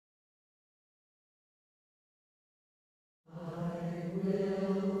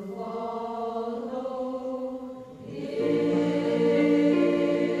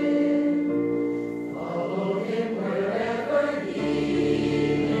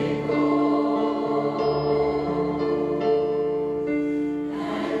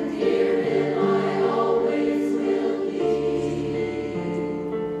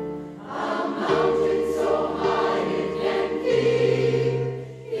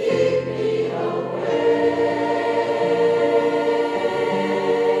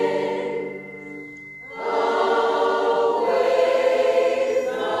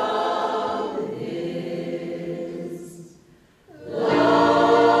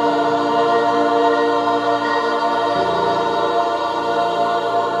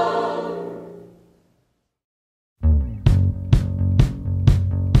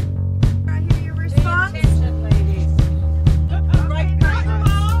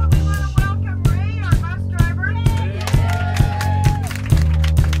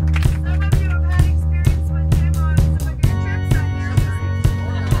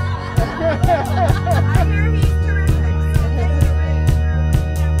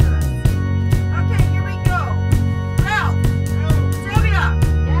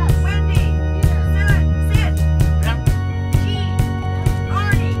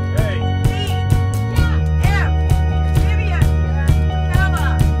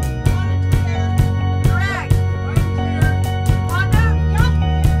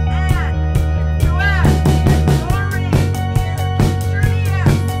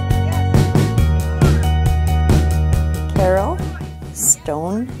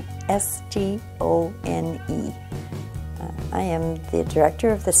Stone. I am the director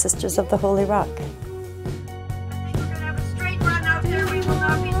of the Sisters of the Holy Rock. I think we're going to have a straight run out there. We will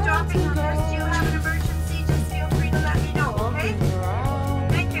not be stopping unless you have an emergency. Just feel free to let me know, okay?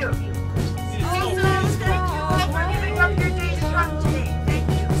 Thank you. Also, thank you all for giving up your day to come today. Thank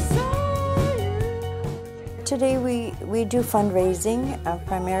you. Today we do fundraising,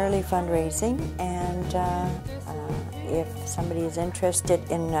 primarily fundraising, and if somebody is interested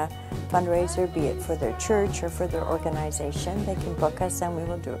in a fundraiser, be it for their church or for their organization, they can book us and we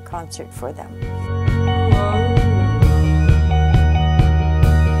will do a concert for them.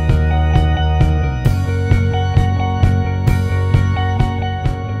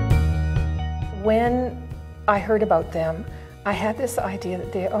 When I heard about them, I had this idea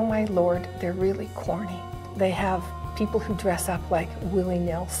that oh my Lord, they're really corny. They have people who dress up like Willie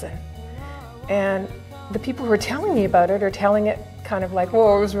Nelson. And the people who are telling me about it are telling it kind of like,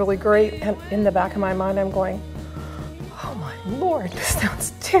 oh, it was really great. And in the back of my mind, I'm going, oh my Lord, this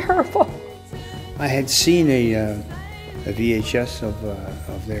sounds terrible. I had seen a VHS of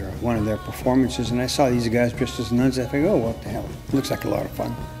one of their performances, and I saw these guys dressed as nuns. I think, oh, what the hell? It looks like a lot of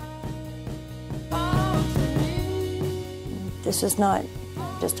fun. This is not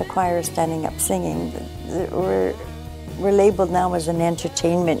just a choir standing up singing. We're labeled now as an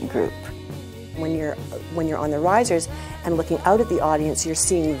entertainment group. When you're on the risers and looking out at the audience, you're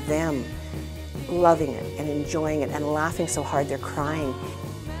seeing them loving it and enjoying it and laughing so hard they're crying.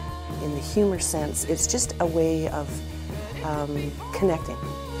 In the humor sense, it's just a way of connecting.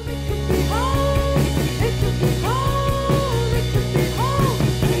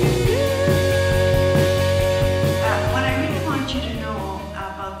 What I really want you to know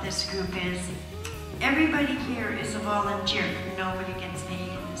about this group is everybody here is a volunteer. Nobody gets paid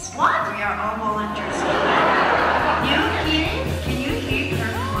in this. What? We are all volunteers. Can you keep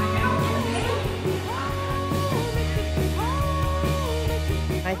her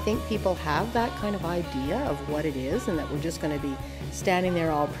I think people have that kind of idea of what it is and that we're just going to be standing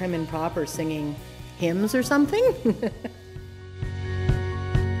there all prim and proper singing hymns or something.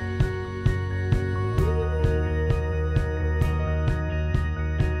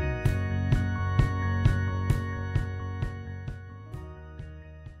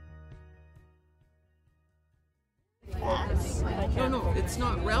 No, it's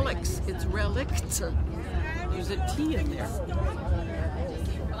not relics, it's relics. There's a T in there.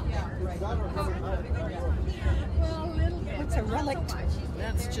 What's a relic?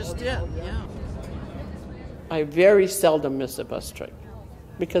 That's just it, yeah. I very seldom miss a bus trip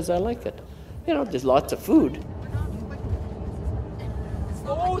because I like it. You know, there's lots of food.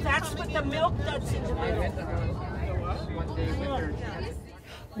 Oh, that's what the milk that's in the middle.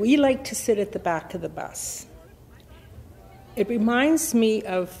 We like to sit at the back of the bus. It reminds me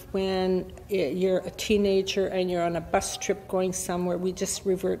of when you're a teenager and you're on a bus trip going somewhere. We just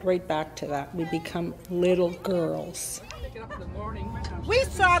revert right back to that. We become little girls. We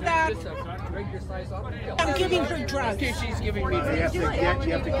saw that. I'm giving her drugs. She's giving me drugs. You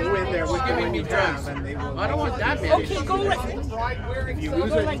have to go in there with giving me drugs. I don't want that many. Okay, go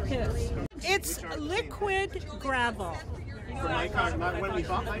like this. It's liquid gravel. For my car, not when we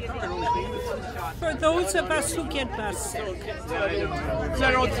bought my car. For those of us who get bus sick. So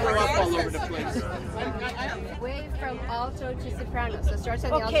I don't throw up all over the place. Wave from alto to soprano. So it starts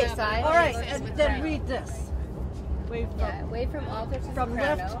on the alto side. All right, and then read this. Wave from alto to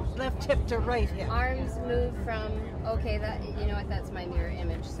soprano. Left hip to right hip. Arms move from, okay, that, you know what, that's my mirror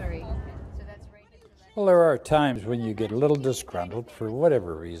image, sorry. So that's right hip to left. Well, there are times when you get a little disgruntled for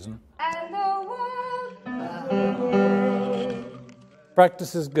whatever reason. And the world.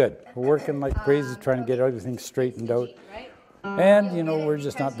 Practice is good. We're working like crazy trying to get everything straightened out. And, you know, we're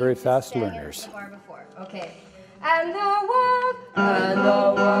just not very fast learners. Okay. And the world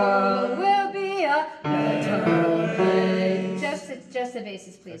will be a better place. Just the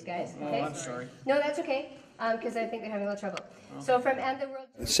bases, please, guys. Okay? Oh, I'm sorry. No, that's okay, because I think they're having a little trouble. So from and the world.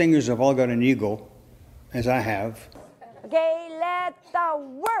 Singers have all got an ego, as I have. Okay, let the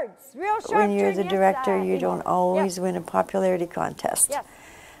words real sharp. When you're the director, you don't always win a popularity contest. Yes.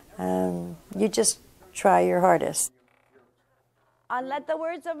 You just try your hardest. And let the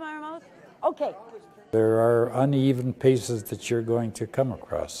words of my mouth. Okay. There are uneven paces that you're going to come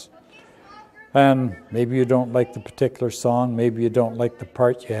across. And maybe you don't like the particular song, maybe you don't like the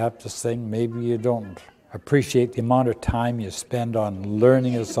part you have to sing, maybe you don't appreciate the amount of time you spend on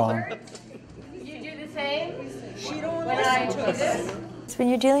learning a song. You do the same? When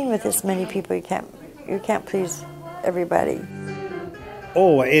you're dealing with this many people, you can't please everybody.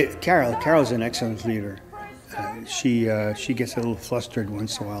 Oh, Carol's an excellent leader. she gets a little flustered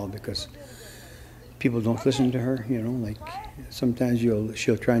once in a while because people don't listen to her, you know, like sometimes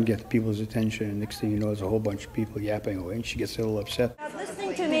she'll try and get people's attention, and next thing you know, there's a whole bunch of people yapping away, and she gets a little upset.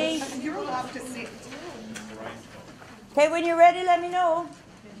 Listening to me. Okay, when you're ready, let me know.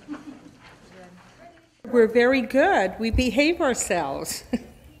 We're very good. We behave ourselves.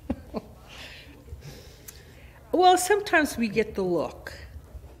 Well, sometimes we get the look.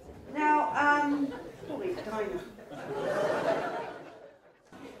 Now,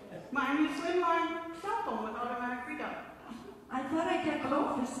 Mine, you slimline cell phone with automatic readout. I thought I got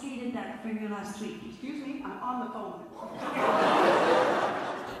confiscated that from you last week. Excuse me, I'm on the phone.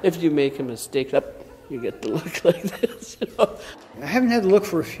 If you make a mistake, you get the look like this, you know. I haven't had the look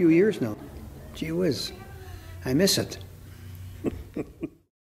for a few years now. Gee whiz, I miss it.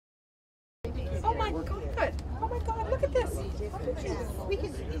 Oh my God! Oh my God! Look at this!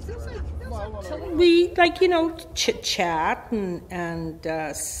 We chit chat and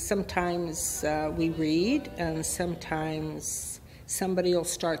sometimes we read and sometimes somebody will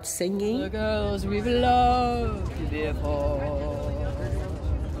start singing. The girls we've loved before,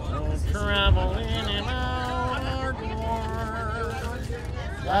 traveling in our doors.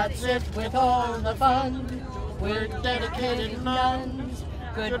 That's it with all the fun. We're dedicated nuns.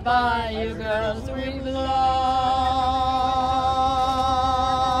 Goodbye, you girls we've loved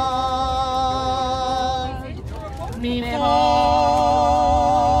before.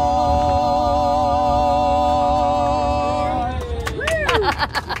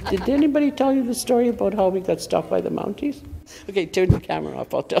 Did anybody tell you the story about how we got stopped by the Mounties? Okay, turn the camera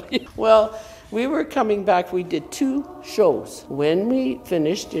off, I'll tell you. Well, we were coming back, we did 2 shows. When we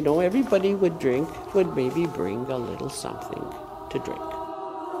finished, you know, everybody would maybe bring a little something to drink.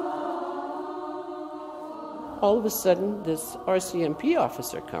 All of a sudden, this RCMP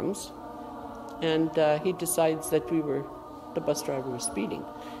officer comes, and he decides that the bus driver was speeding.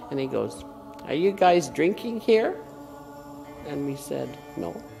 And he goes, "Are you guys drinking here?" And we said,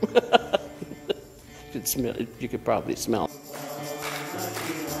 "No." You could probably smell.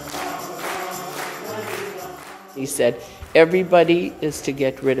 He said, "Everybody is to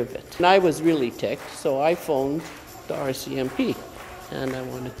get rid of it." And I was really ticked, so I phoned the RCMP, and I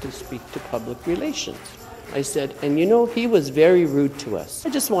wanted to speak to public relations. I said, "And you know, he was very rude to us. I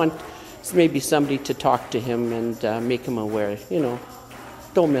just want maybe somebody to talk to him and make him aware, you know,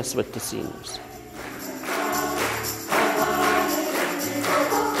 don't mess with the seniors."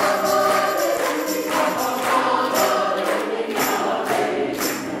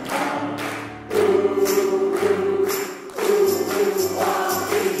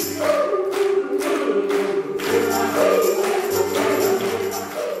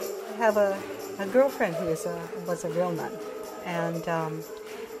 I have a girlfriend who was a real nun, and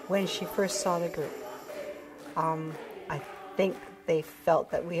when she first saw the group, I think they felt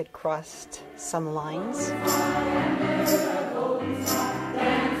that we had crossed some lines.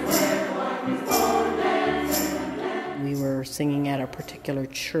 We were singing at a particular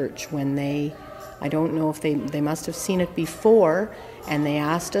church when I don't know if they must have seen it before, and they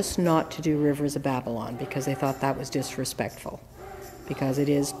asked us not to do Rivers of Babylon because they thought that was disrespectful, because it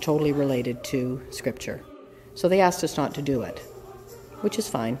is totally related to Scripture. So they asked us not to do it, which is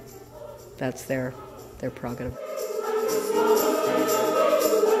fine. That's their prerogative.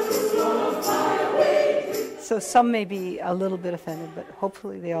 So some may be a little bit offended, but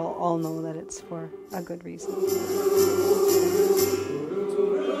hopefully they all know that it's for a good reason.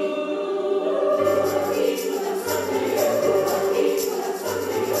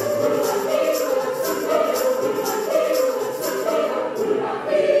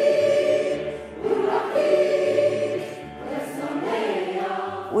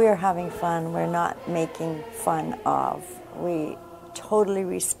 We're having fun, we're not making fun of. We totally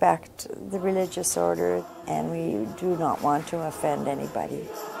respect the religious order, and we do not want to offend anybody.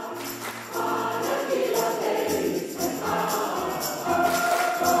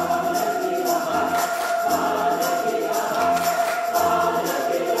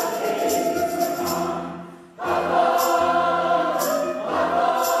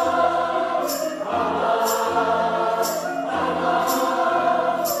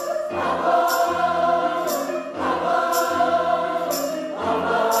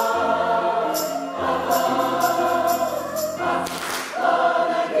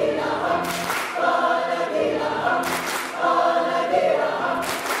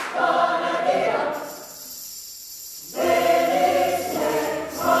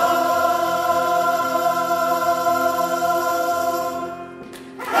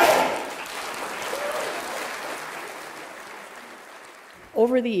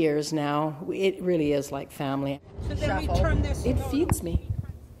 over the years now, it really is like family. So then we turn this. It feeds me.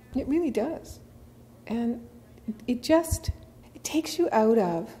 It really does. And it takes you out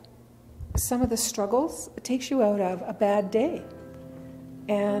of some of the struggles. It takes you out of a bad day.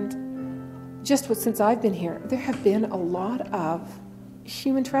 And just since I've been here, there have been a lot of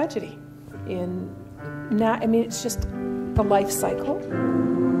human tragedy it's just the life cycle.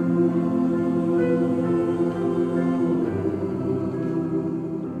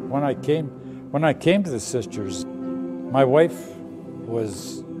 When I came to the sisters, my wife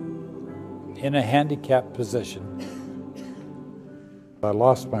was in a handicapped position. I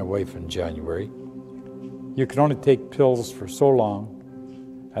lost my wife in January. You can only take pills for so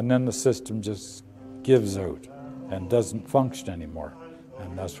long, and then the system just gives out and doesn't function anymore.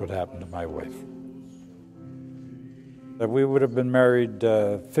 And that's what happened to my wife. We would have been married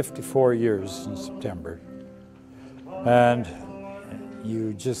 54 years in September. And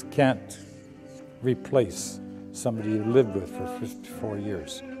you just can't replace somebody you lived with for 54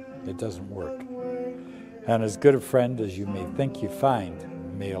 years. It doesn't work. And as good a friend as you may think you find,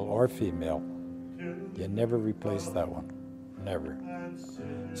 male or female, you never replace that one. Never.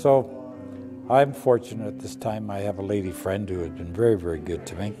 So I'm fortunate at this time I have a lady friend who has been very, very good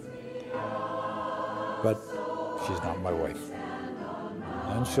to me. But she's not my wife.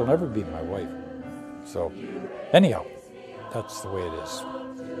 And she'll never be my wife. So anyhow, that's the way it is.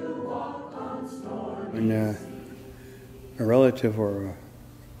 When a relative or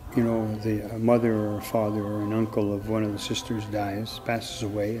a mother or a father or an uncle of one of the sisters passes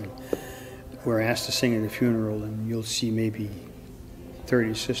away, and we're asked to sing at a funeral, and you'll see maybe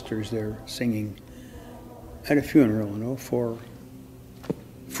 30 sisters there singing at a funeral, for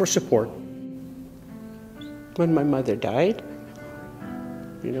support. When my mother died,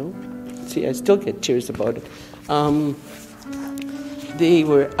 see, I still get tears about it.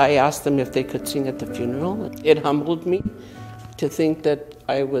 I asked them if they could sing at the funeral. It humbled me to think that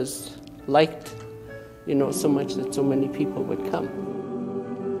I was liked, so much that so many people would come.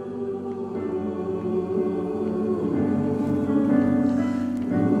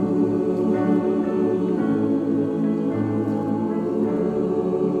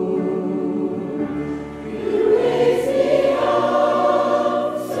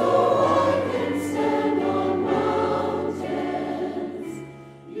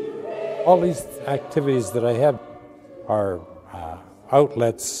 All these activities that I have are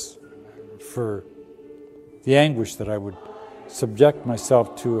outlets for the anguish that I would subject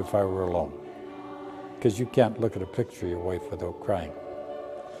myself to if I were alone. Because you can't look at a picture of your wife without crying.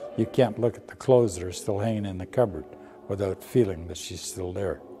 You can't look at the clothes that are still hanging in the cupboard without feeling that she's still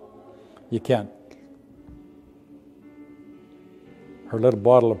there. You can't. Her little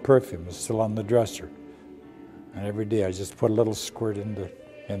bottle of perfume is still on the dresser. And every day I just put a little squirt in the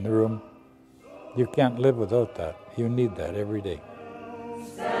room. You can't live without that. You need that every day.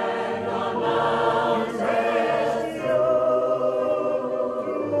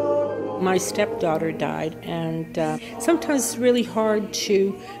 My stepdaughter died, and sometimes it's really hard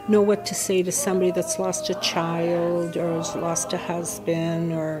to know what to say to somebody that's lost a child or has lost a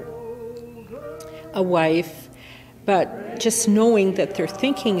husband or a wife. But just knowing that they're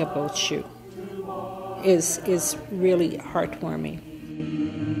thinking about you is really heartwarming.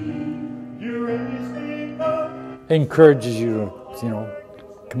 Encourages you to,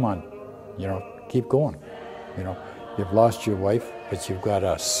 come on, keep going. You've lost your wife, but you've got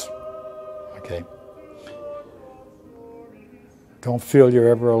us. Okay? Don't feel you're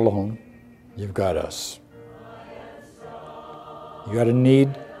ever alone. You've got us. You got a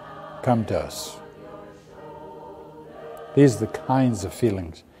need, come to us. These are the kinds of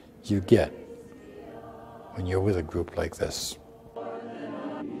feelings you get when you're with a group like this.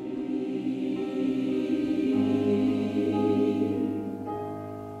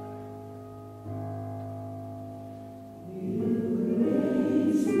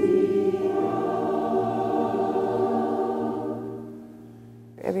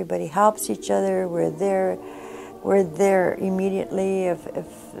 Everybody helps each other. We're there immediately if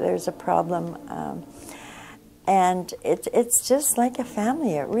there's a problem. And it's just like a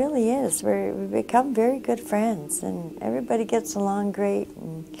family. It really is. We've become very good friends, and everybody gets along great.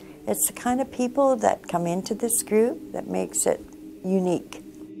 And it's the kind of people that come into this group that makes it unique.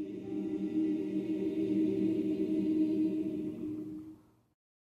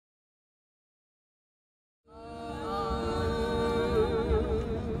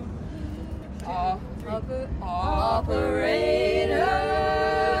 Operator,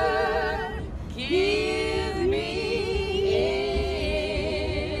 give me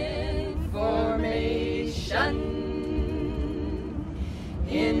information.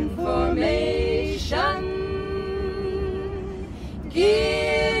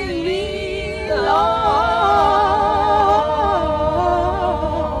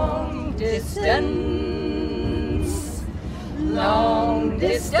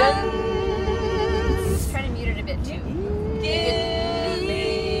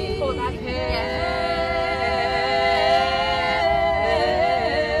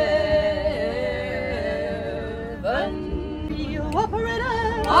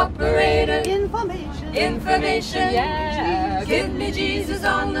 Information, yeah. Give me Jesus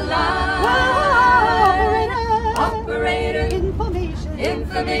on the line. Operator, Information.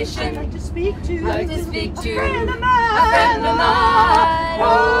 information. I'd like to speak to. Like to speak to a friend of mine. a friend of mine.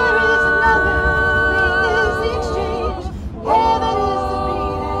 What is the number? Faith is the exchange. Heaven is the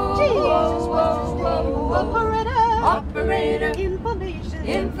beat. Jesus was his name. Operator. Operator, Information.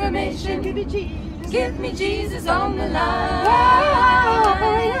 information. Give me Jesus. Give me Jesus on the line.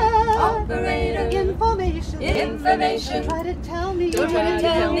 Operator, Information. information. Try to tell me. Don't try to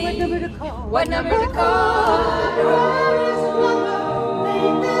tell me what number to call. what number to call. What is the number?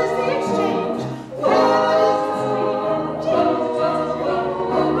 Faith is the exchange. Heaven is the sweet. Jesus was his name.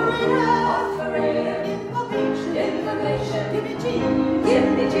 Operator, Information. information. Give me Jesus. Give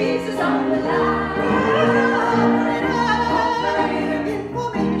me Jesus on the line. Operator,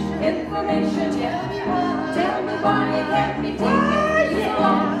 Information. information. Tell me why. Tell me why it can't be taken so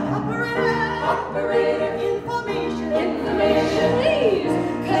long. Operator, Information. information. Please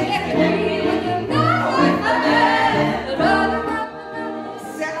connect me with the man with the man.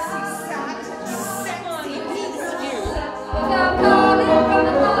 Sexy, sexy piece of you. I'm calling from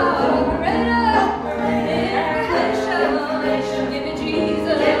the operator. Information. Give me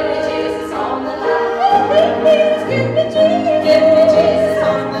Jesus. Give me Jesus on the line. Please give me Jesus. Give me Jesus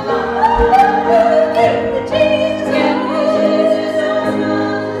on the line. Give me Jesus. Give me Jesus on the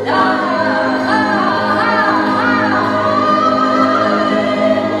line.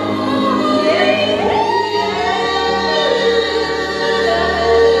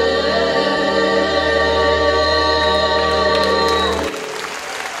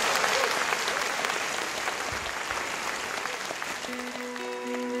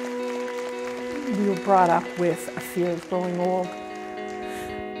 We were brought up with a fear of growing old.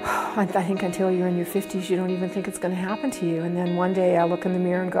 I think until you're in your 50s, you don't even think it's going to happen to you. And then one day I look in the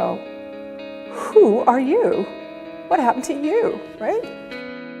mirror and go, who are you? What happened to you, right?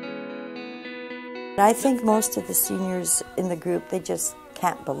 I think most of the seniors in the group, they just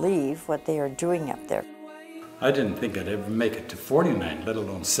can't believe what they are doing up there. I didn't think I'd ever make it to 49, let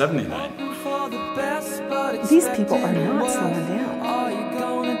alone 79. These people are not slowing down. Are you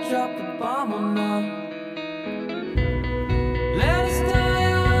gonna drop the bomb or not? Let us die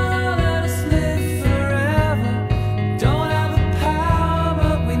young, let us live forever. Don't have the power,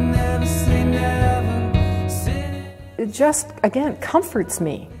 but we never say never. It just, again, comforts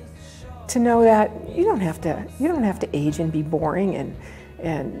me to know that you don't have to age and be boring and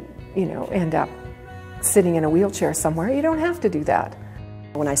you know, end up sitting in a wheelchair somewhere. You don't have to do that.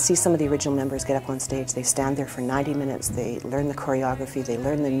 When I see some of the original members get up on stage, they stand there for 90 minutes, they learn the choreography, they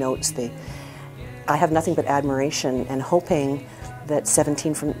learn the notes. I have nothing but admiration and hoping that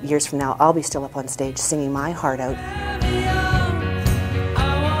 17 years from now, I'll be still up on stage singing my heart out.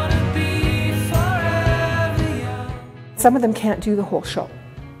 Some of them can't do the whole show.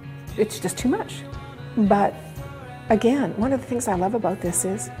 It's just too much. But again, one of the things I love about this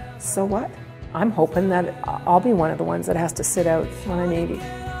is, so what? I'm hoping that I'll be one of the ones that has to sit out when I'm 80.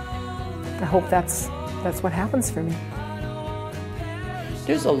 I hope that's what happens for me.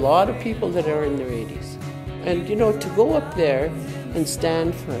 There's a lot of people that are in their 80s. And you know, to go up there and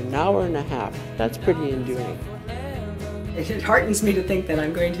stand for an hour and a half, that's pretty enduring. It heartens me to think that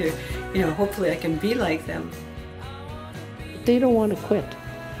I'm going to, you know, hopefully I can be like them. They don't want to quit.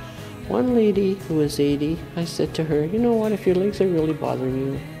 One lady who was 80, I said to her, you know what, if your legs are really bothering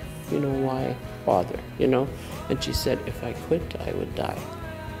you, you know, why bother, you know? And she said, if I quit, I would die.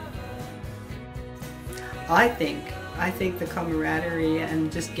 I think the camaraderie and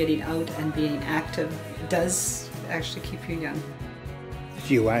just getting out and being active does actually keep you young.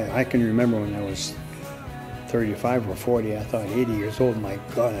 Gee, I can remember when I was 35 or 40, I thought 80 years old, my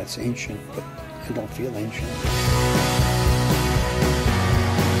God, that's ancient, but I don't feel ancient.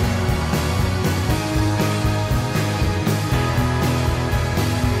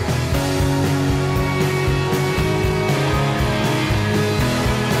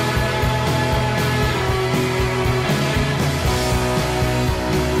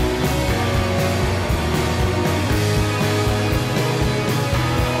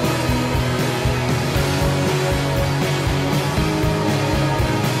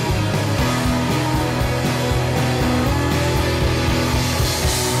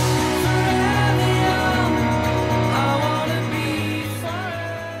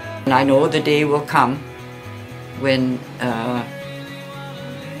 And I know the day will come when, how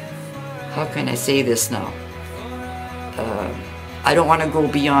can I say this now? I don't want to go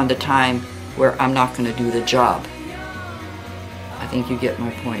beyond the time where I'm not going to do the job. I think you get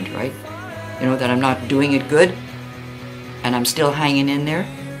my point, right? You know, that I'm not doing it good and I'm still hanging in there.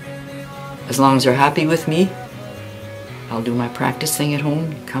 as long as they're happy with me, I'll do my practice thing at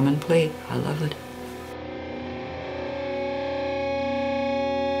home, come and play. I love it.